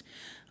place,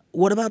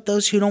 what about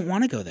those who don't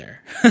want to go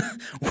there?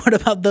 What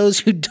about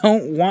those who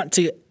don't want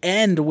to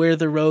end where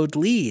the road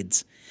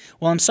leads?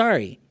 Well, I'm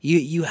sorry.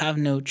 You have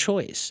no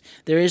choice.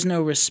 There is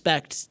no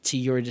respect to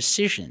your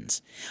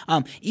decisions.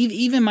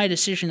 Even my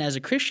decision as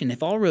a Christian,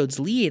 if all roads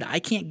lead, I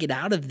can't get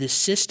out of this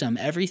system.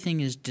 Everything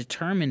is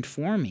determined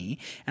for me,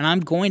 and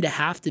I'm going to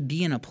have to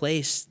be in a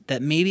place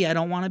that maybe I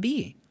don't want to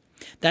be.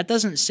 That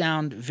doesn't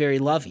sound very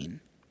loving.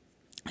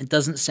 It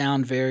doesn't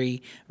sound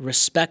very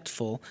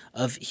respectful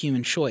of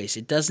human choice.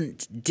 It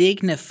doesn't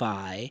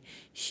dignify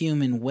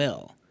human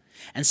will.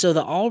 And so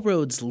the all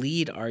roads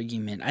lead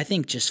argument, I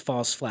think, just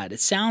falls flat.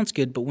 It sounds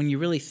good, but when you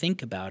really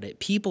think about it,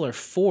 people are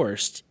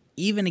forced,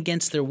 even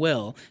against their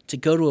will, to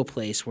go to a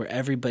place where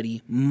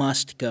everybody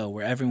must go,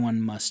 where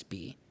everyone must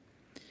be.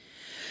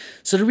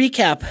 So to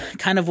recap,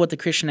 kind of what the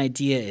Christian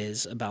idea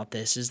is about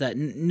this is that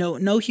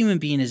no human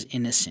being is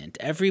innocent.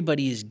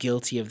 Everybody is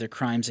guilty of their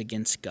crimes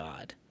against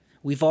God.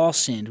 We've all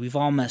sinned. We've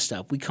all messed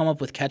up. We come up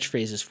with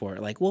catchphrases for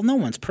it, like, well, no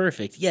one's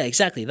perfect. Yeah,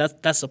 exactly.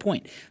 That's the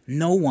point.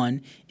 No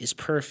one is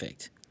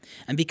perfect.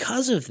 And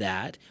because of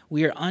that,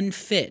 we are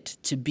unfit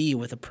to be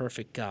with a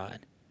perfect God.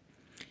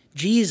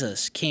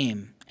 Jesus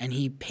came and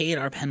he paid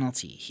our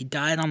penalty. He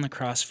died on the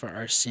cross for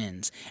our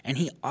sins, and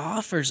he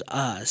offers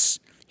us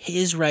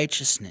his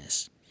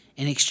righteousness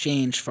in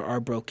exchange for our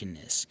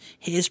brokenness,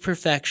 his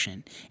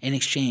perfection in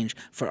exchange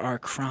for our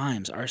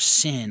crimes, our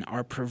sin,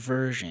 our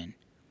perversion.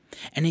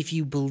 And if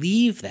you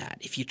believe that,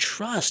 if you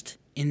trust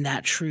in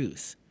that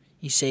truth,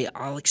 you say,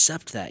 I'll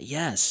accept that.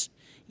 Yes,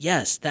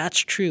 that's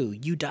true.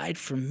 You died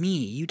for me.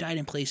 You died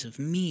in place of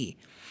me,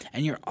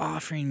 and you're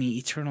offering me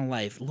eternal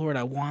life. Lord,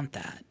 I want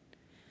that.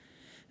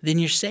 Then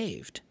you're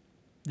saved.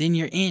 Then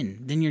you're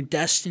in. Then your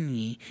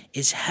destiny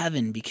is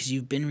heaven because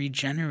you've been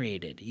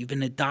regenerated. You've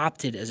been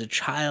adopted as a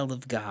child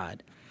of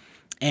God.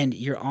 And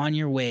you're on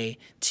your way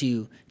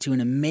to an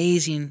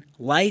amazing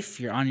life.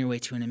 You're on your way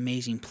to an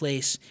amazing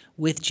place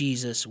with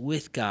Jesus,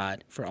 with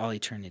God for all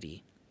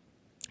eternity.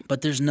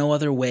 But there's no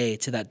other way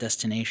to that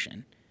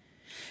destination.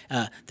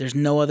 There's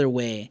no other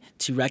way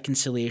to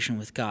reconciliation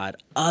with God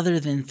other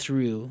than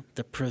through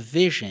the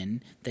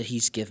provision that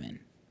he's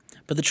given.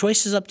 But the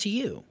choice is up to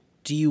you.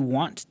 Do you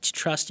want to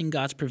trust in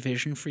God's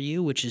provision for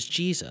you, which is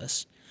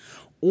Jesus,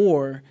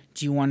 or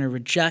do you want to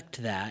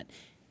reject that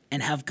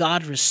and have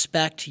God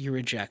respect your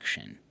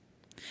rejection?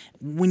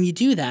 When you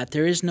do that,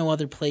 there is no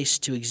other place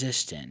to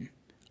exist in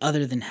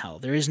other than hell.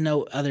 There is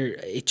no other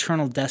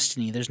eternal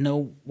destiny. There's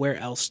nowhere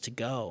else to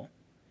go.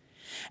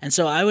 And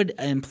so I would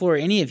implore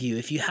any of you,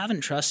 if you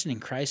haven't trusted in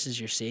Christ as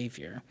your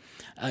Savior,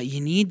 you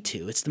need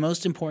to. It's the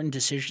most important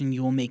decision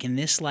you will make in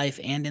this life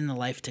and in the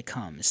life to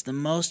come. It's the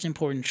most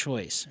important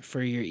choice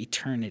for your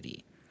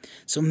eternity.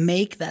 So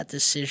make that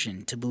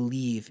decision to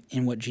believe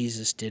in what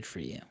Jesus did for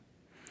you.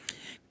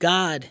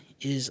 God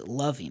is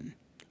loving.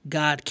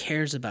 God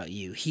cares about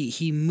you.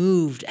 He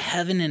moved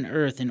heaven and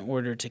earth in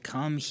order to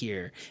come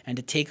here and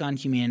to take on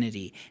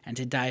humanity and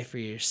to die for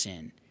your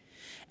sin.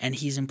 And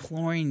he's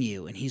imploring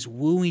you, and he's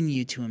wooing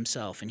you to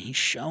himself, and he's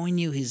showing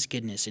you his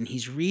goodness, and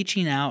he's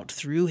reaching out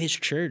through his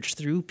church,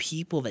 through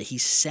people that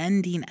he's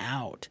sending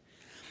out,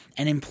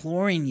 and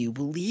imploring you,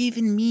 believe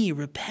in me,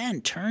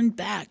 repent, turn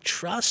back,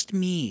 trust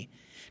me.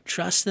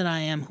 Trust that I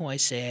am who I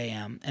say I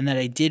am, and that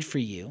I did for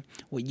you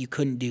what you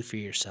couldn't do for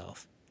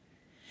yourself.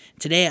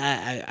 Today,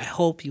 I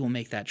hope you will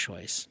make that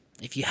choice.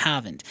 If you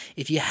haven't,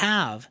 if you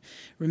have,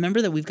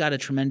 remember that we've got a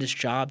tremendous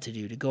job to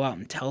do to go out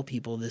and tell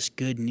people this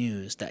good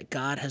news that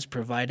God has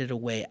provided a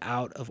way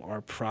out of our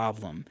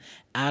problem,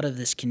 out of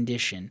this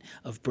condition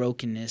of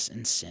brokenness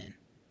and sin.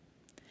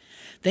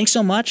 thanks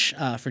so much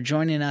for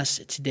joining us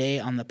today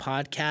on the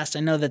podcast. I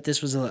know that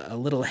this was a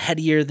little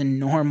headier than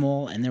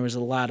normal, and there was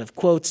a lot of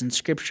quotes in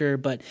Scripture,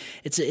 but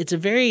it's a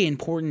very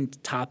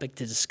important topic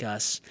to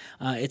discuss.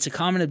 It's a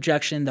common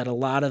objection that a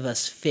lot of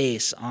us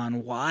face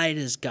on why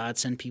does God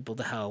send people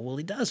to hell? Well,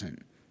 He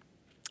doesn't.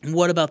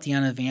 What about the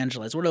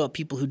unevangelized? What about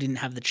people who didn't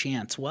have the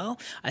chance? Well,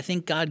 I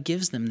think God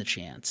gives them the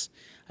chance.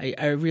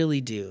 I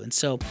really do. And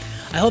so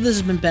I hope this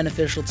has been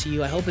beneficial to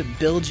you. I hope it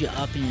builds you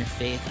up in your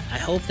faith. I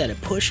hope that it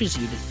pushes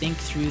you to think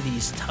through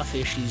these tough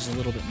issues a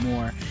little bit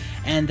more,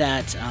 and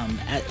that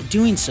at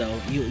doing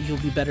so, you'll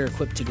be better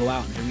equipped to go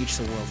out and to reach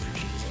the world for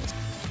Jesus.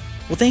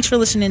 Well, thanks for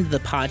listening to the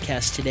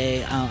podcast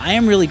today. I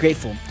am really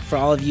grateful for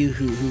all of you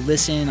who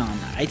listen on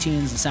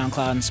iTunes and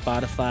SoundCloud and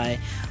Spotify.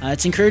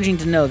 It's encouraging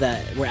to know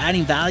that we're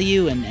adding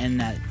value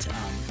and that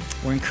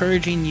we're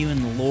encouraging you in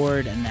the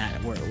Lord, and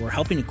that we're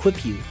helping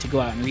equip you to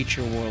go out and reach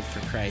your world for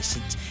Christ.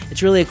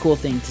 It's really a cool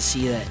thing to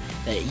see that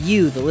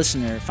you, the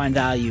listener, find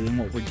value in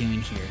what we're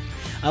doing here.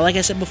 Like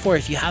I said before,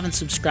 if you haven't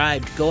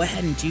subscribed, go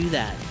ahead and do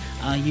that.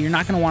 You're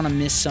not going to want to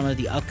miss some of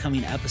the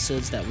upcoming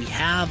episodes that we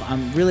have.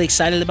 I'm really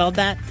excited about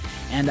that,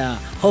 and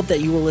hope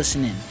that you will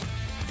listen in.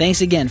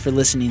 Thanks again for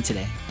listening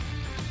today.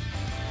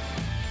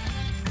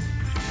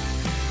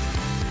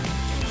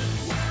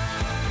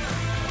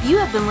 You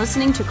have been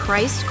listening to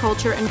Christ,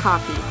 Culture, and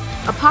Coffee,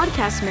 a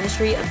podcast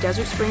ministry of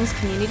Desert Springs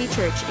Community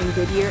Church in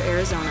Goodyear,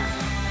 Arizona.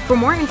 For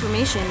more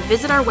information,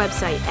 visit our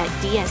website at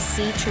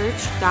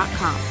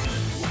dscchurch.com.